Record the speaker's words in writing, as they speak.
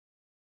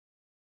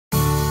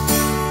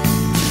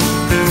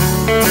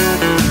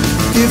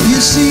If you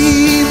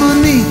see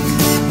Monique,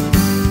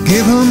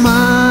 give her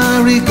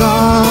my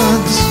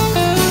regards.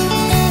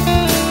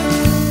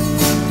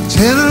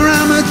 Tell her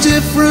I'm a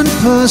different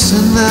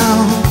person now.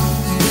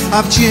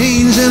 I've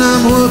changed and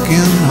I'm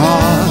working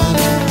hard.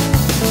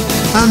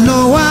 I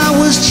know I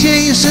was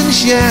chasing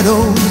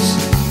shadows,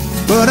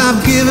 but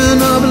I've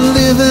given up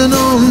living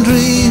on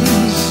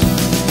dreams.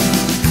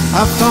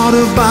 I've thought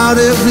about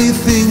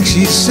everything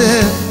she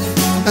said,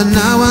 and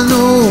now I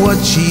know what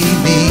she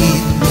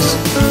means.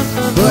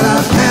 But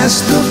I've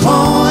passed the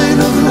point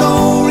of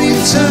no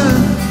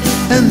return,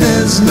 and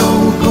there's no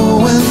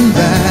going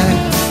back.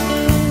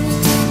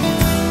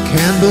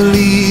 Can't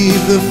believe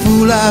the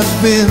fool I've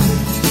been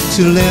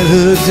to let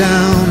her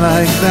down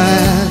like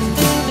that.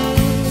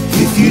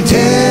 If you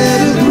dare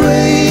to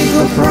break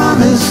a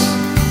promise,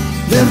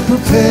 then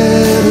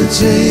prepare to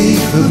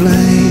take the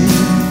blame.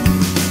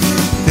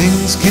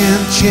 Things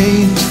can't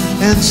change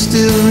and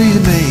still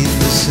remain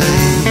the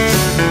same.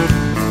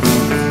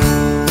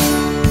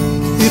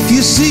 If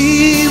you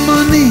see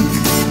Monique,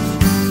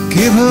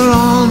 give her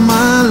all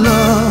my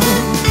love.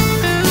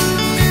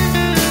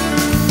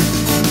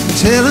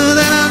 Tell her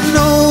that I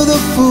know the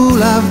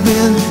fool I've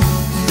been.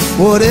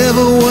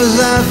 Whatever was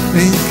I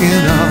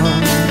thinking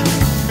of?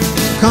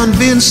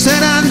 Convinced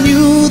that I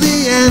knew the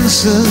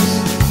answers,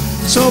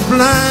 so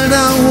blind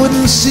I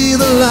wouldn't see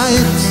the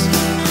light.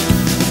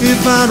 If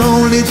I'd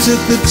only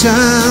took the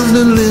time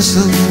to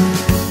listen,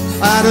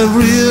 I'd have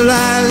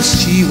realized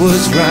she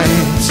was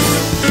right.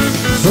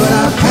 But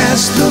I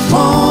passed the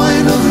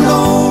point of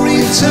no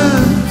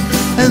return,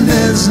 and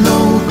there's no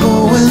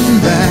going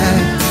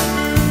back.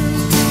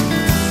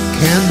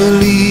 Can't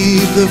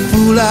believe the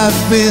fool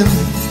I've been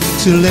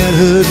to let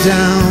her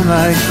down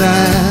like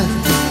that.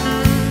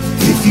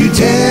 If you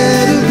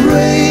dare to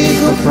break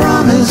a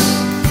promise,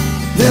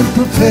 then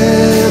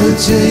prepare to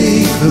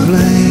take the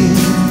blame.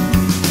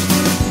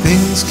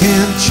 Things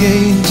can't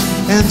change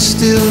and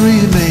still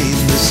remain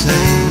the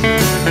same.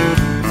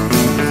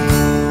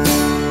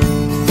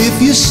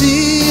 If you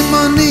see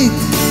Monique,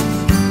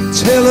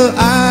 tell her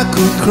I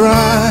could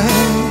cry.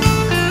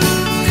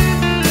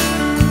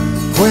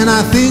 When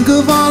I think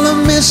of all the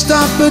missed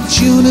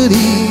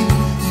opportunity,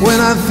 when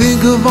I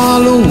think of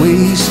all the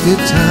wasted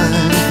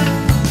time,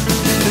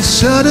 and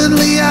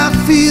suddenly I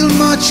feel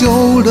much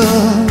older,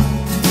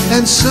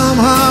 and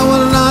somehow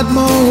a lot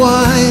more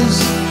wise.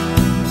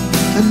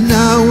 And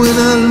now when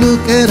I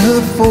look at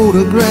her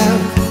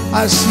photograph,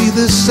 I see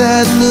the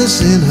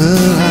sadness in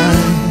her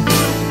eyes.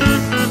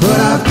 But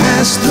I've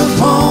passed the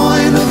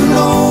point of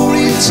no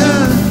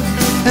return,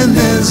 and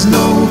there's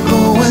no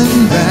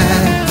going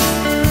back.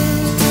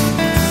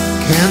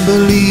 Can't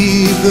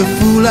believe the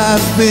fool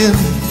I've been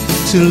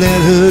to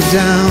let her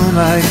down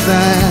like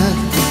that.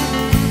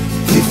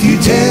 If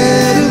you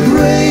dare to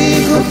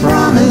break a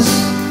promise,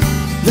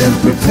 then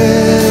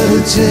prepare to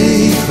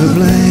take the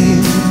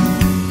blame.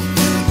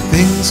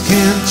 Things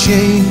can't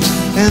change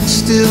and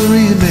still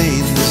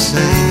remain the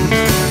same.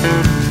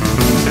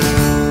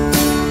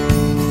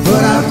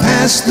 But I've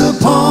passed the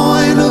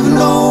point of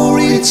no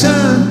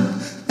return,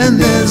 and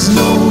there's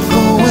no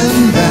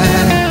going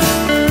back.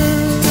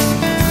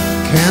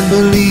 Can't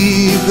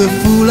believe the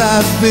fool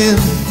I've been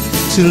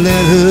to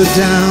let her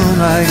down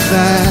like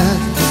that.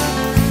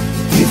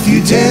 If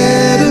you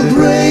dare to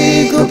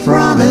break a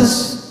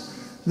promise,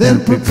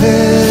 then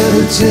prepare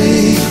to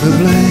take the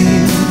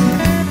blame.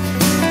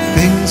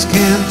 Things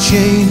can't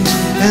change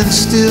and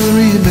still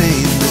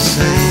remain the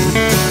same.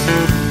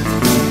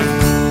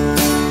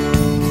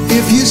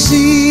 If you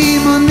see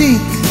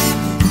Monique,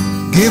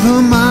 give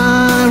her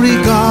my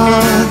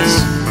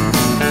regards.